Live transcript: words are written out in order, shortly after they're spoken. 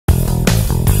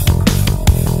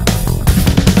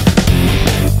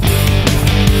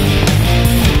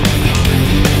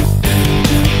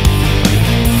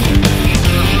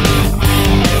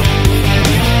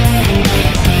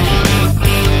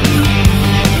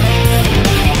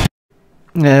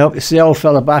It's the old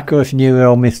fella back, or if you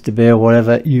or Mr. B or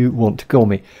whatever you want to call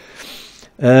me.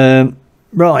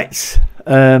 Right.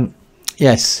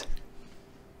 Yes.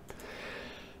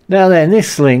 Now then,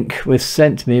 this link was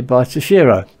sent to me by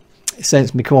Toshiro. It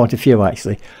sent me quite a few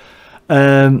actually.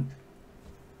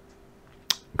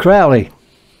 CROWLEY.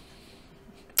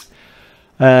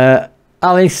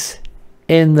 Alice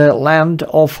in the Land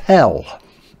of Hell.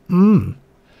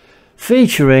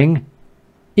 Featuring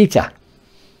EITA.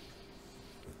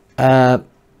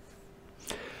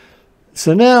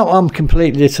 So now I'm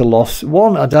completely at a loss.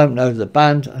 One, I don't know the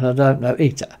band, and I don't know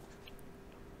EITA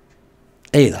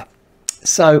either.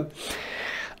 So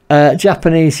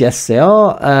Japanese, yes they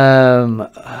are.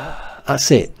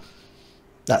 That's it.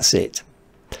 That's it.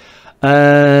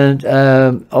 And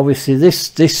obviously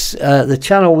the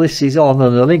channel this is on,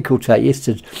 and the link will take you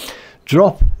to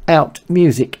Drop Out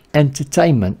Music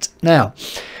Entertainment. Now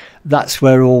that's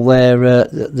where all their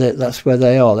that's where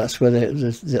they are. That's where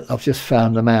I've just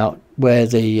found them out, where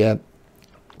the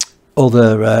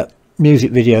other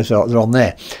music videos are. They're on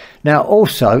there now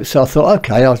also. So I thought,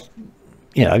 okay,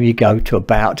 you go to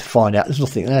About to find out. There's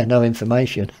nothing there, no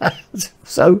information.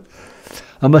 So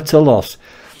I'm at a loss.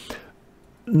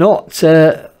 Not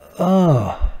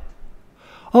oh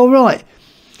right,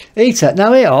 EITA.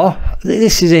 Now here are,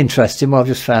 this is interesting what I've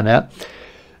just found out.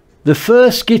 The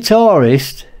first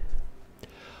guitarist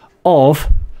of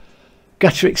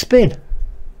Gacharic Spin.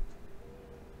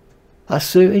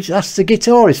 That's the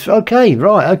guitarist. Okay,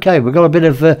 right, okay, we've got a bit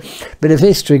of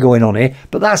history going on here,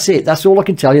 but that's it. That's all I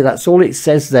can tell you. That's all it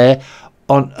says there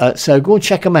on. So go and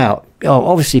check them out. Oh,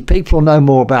 obviously people know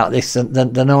more about this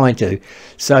than I do,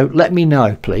 so let me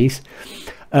know, please.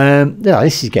 Yeah,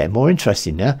 this is getting more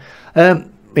interesting now.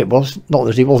 It was not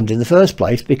that it wasn't in the first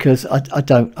place, because I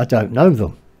don't know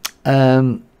them.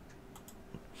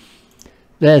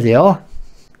 There they are.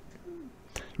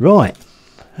 Right,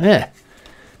 yeah.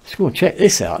 Let's go and check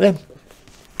this out then.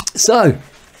 So,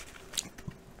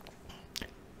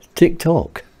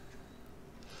 TikTok.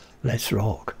 Let's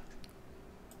rock.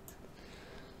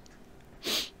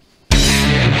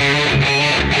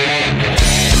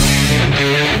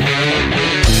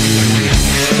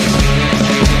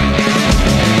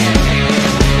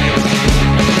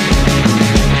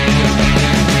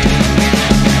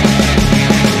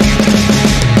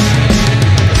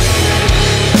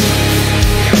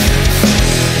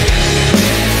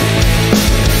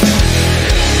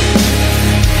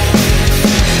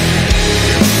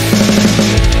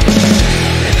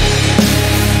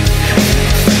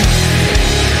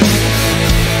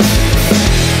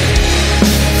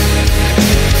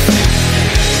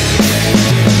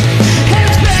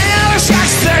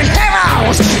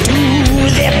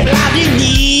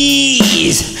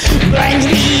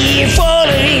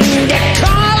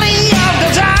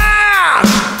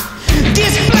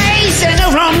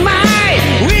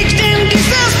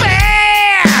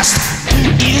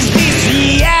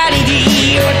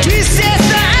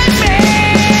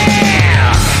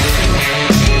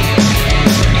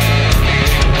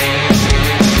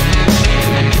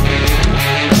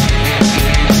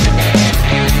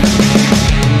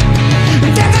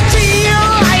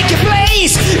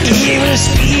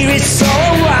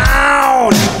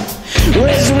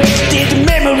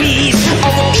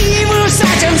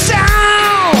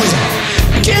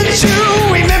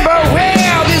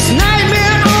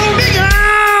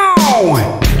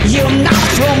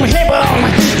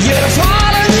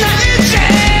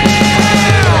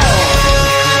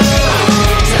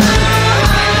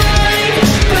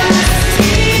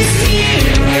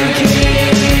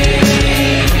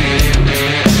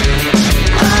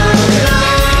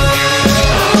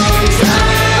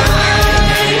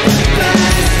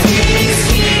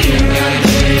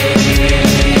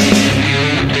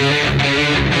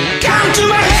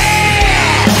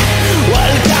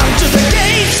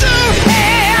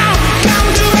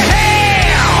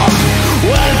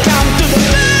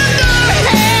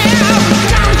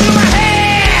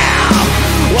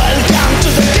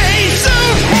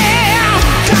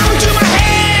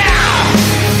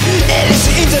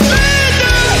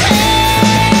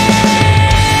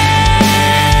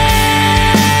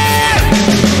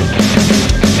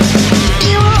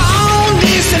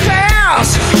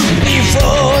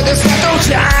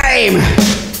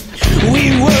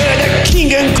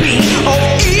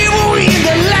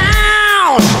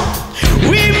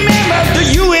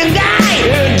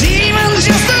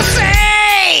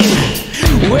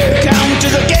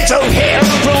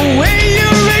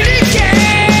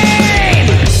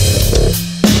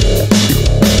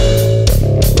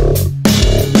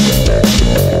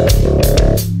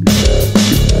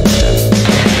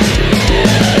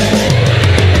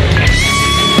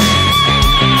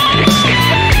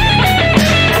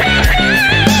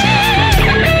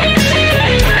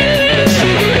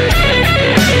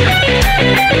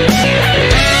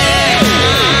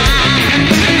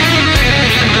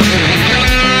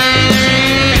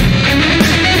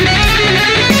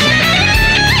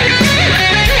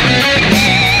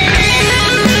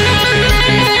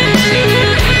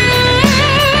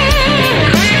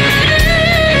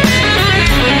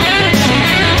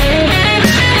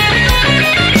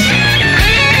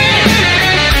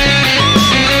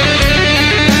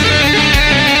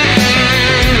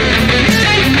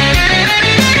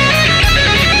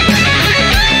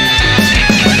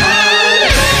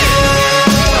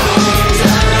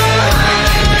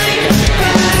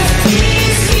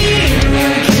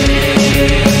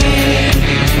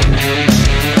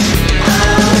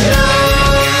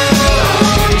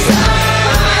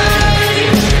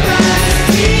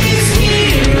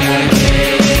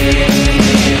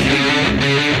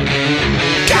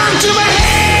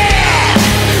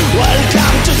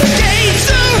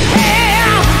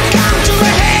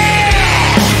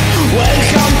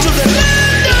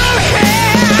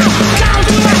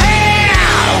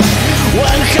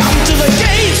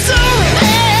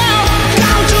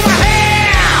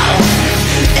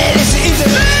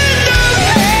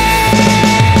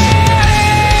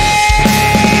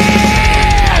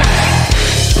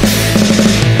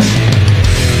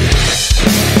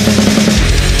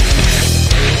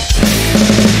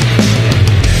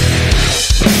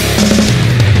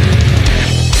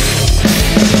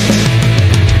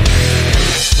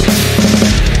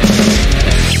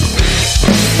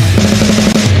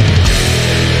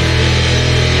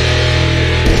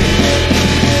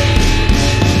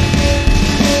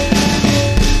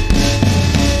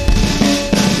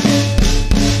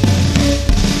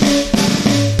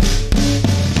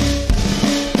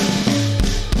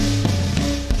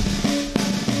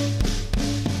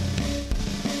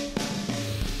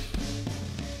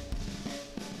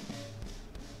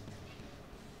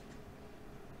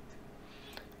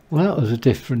 Well, that was a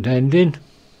different ending.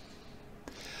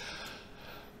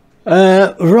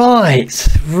 Right.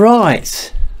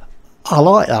 I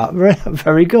like that.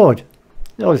 Very good.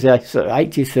 That was the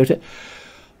 80s,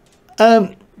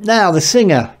 30s. Now the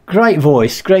singer, great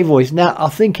voice. Now I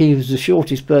think he was the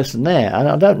shortest person there, and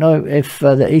I don't know if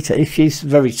if she's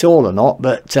very tall or not,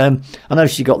 but I know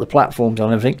she got the platforms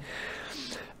on everything.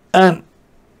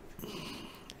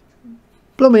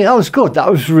 Blooming, that was good.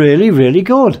 That was really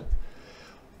good.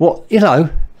 What, you know,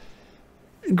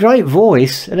 great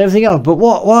voice and everything else. But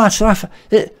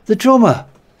the drummer,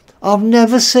 I've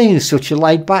never seen such a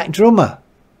laid back drummer.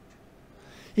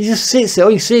 He just sits there,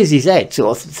 all you see is his head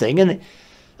sort of thing, and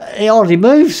he hardly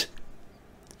moves.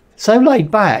 So laid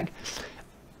back.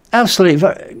 Absolutely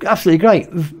great.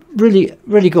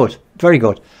 Really good. Very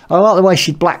good. I like the way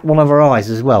she blacked one of her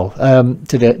eyes as well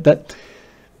to do it, but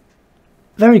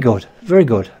very good.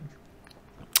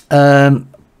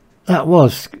 That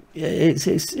was,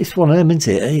 it's one of them,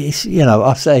 isn't it? It's, you know,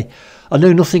 I say, I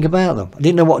knew nothing about them. I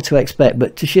didn't know what to expect,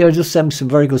 but Toshiro just sent me some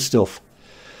very good stuff.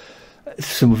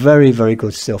 Some very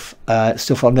good stuff.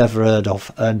 Stuff I've never heard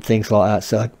of and things like that.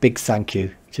 So a big thank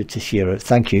you to Toshiro.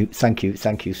 Thank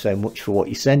you so much for what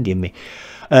you're sending me.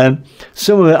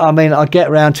 Some of it, I mean, I get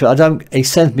around to it. He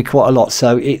sends me quite a lot,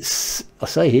 so it's, I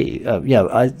say he,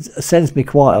 it sends me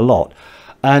quite a lot,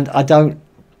 and I don't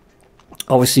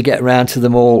obviously get around to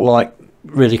them all like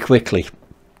really quickly,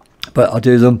 but I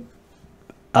do them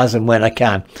as and when I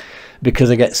can because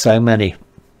I get so many.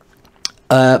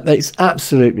 It's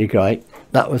absolutely great.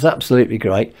 That was absolutely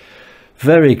great.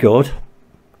 Very good.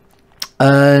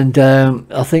 And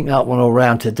I think that one will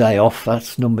round today off.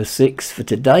 That's number 6 for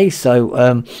today.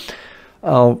 So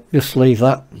I'll just leave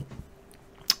that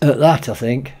at that, I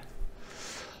think.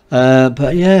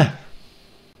 But yeah,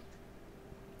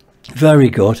 very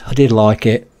good. I did like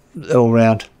it all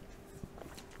round.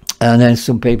 And then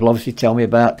some people obviously tell me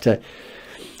about, if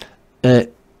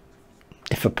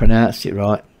I pronounced it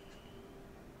right,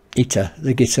 EITA,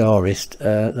 the guitarist.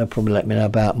 They'll probably let me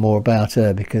know more about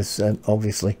her, because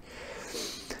obviously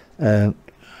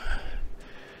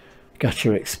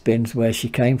Gacharic Spin's where she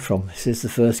came from. This is the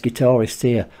first guitarist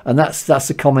here, and that's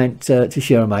a comment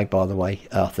Toshiro made, by the way.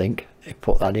 I think he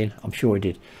put that in. I'm sure he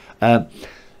did.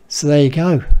 So there you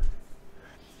go.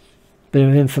 Bit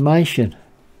of information.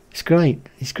 It's great.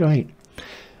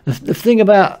 The thing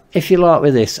about, if you like,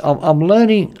 with this, I'm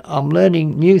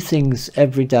learning new things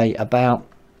every day about,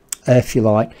 if you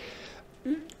like,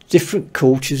 different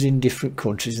cultures in different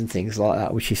countries and things like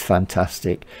that, which is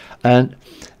fantastic. And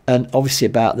obviously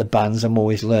about the bands, I'm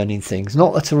always learning things.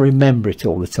 Not that I remember it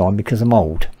all the time because I'm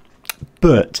old,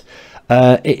 but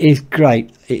it is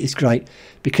great. It is great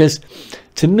because,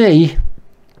 to me,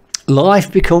 life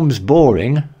becomes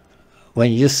boring when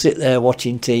you just sit there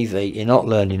watching TV. You're not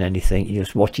learning anything. You're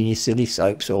just watching your silly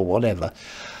soaps or whatever.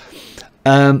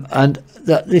 And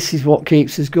this is what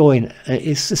keeps us going.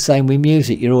 It's the same with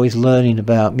music. You're always learning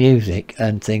about music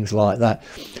and things like that,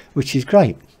 which is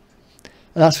great.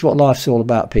 That's what life's all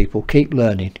about, people. Keep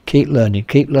learning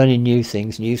new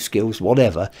things, new skills,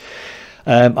 whatever.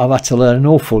 I've had to learn an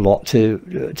awful lot to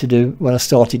do when I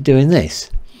started doing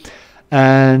this.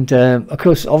 And of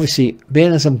course, obviously,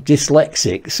 being as I'm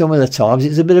dyslexic, some of the times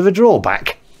it's a bit of a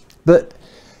drawback, but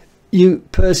you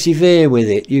persevere with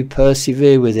it.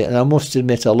 And I must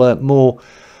admit, I learnt more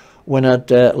when I'd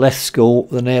left school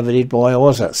than I ever did while I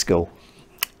was at school,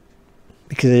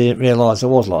 because I didn't realise I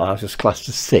was like that. I was just classed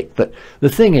as sick. But the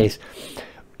thing is,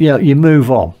 you know, you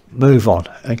move on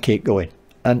and keep going.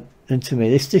 And to me,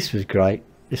 this was great.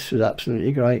 This was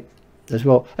absolutely great as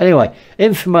well. Anyway,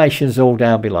 information's all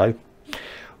down below.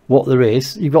 What there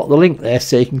is, you've got the link there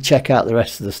so you can check out the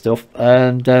rest of the stuff,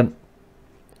 and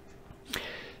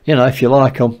you know, if you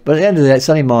like them. But at the end of the day, it's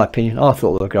only my opinion. I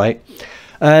thought they were great,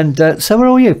 and so are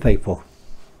all you people,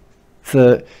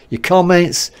 for your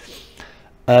comments,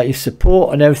 your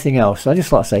support and everything else. I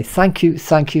just like to say thank you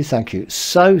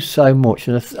so much.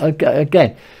 And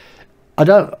again, I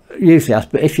don't usually ask,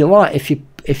 but if you like,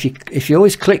 if you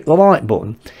always click the like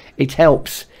button, it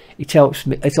helps. It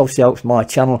obviously helps my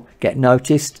channel get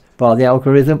noticed by the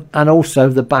algorithm, and also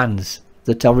the bands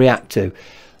that I react to.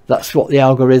 That's what the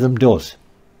algorithm does.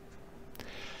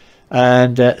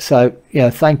 And so, you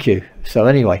know, thank you. So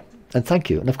anyway, and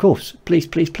thank you. And of course, please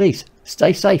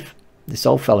stay safe. This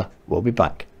old fella will be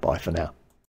back. Bye for now.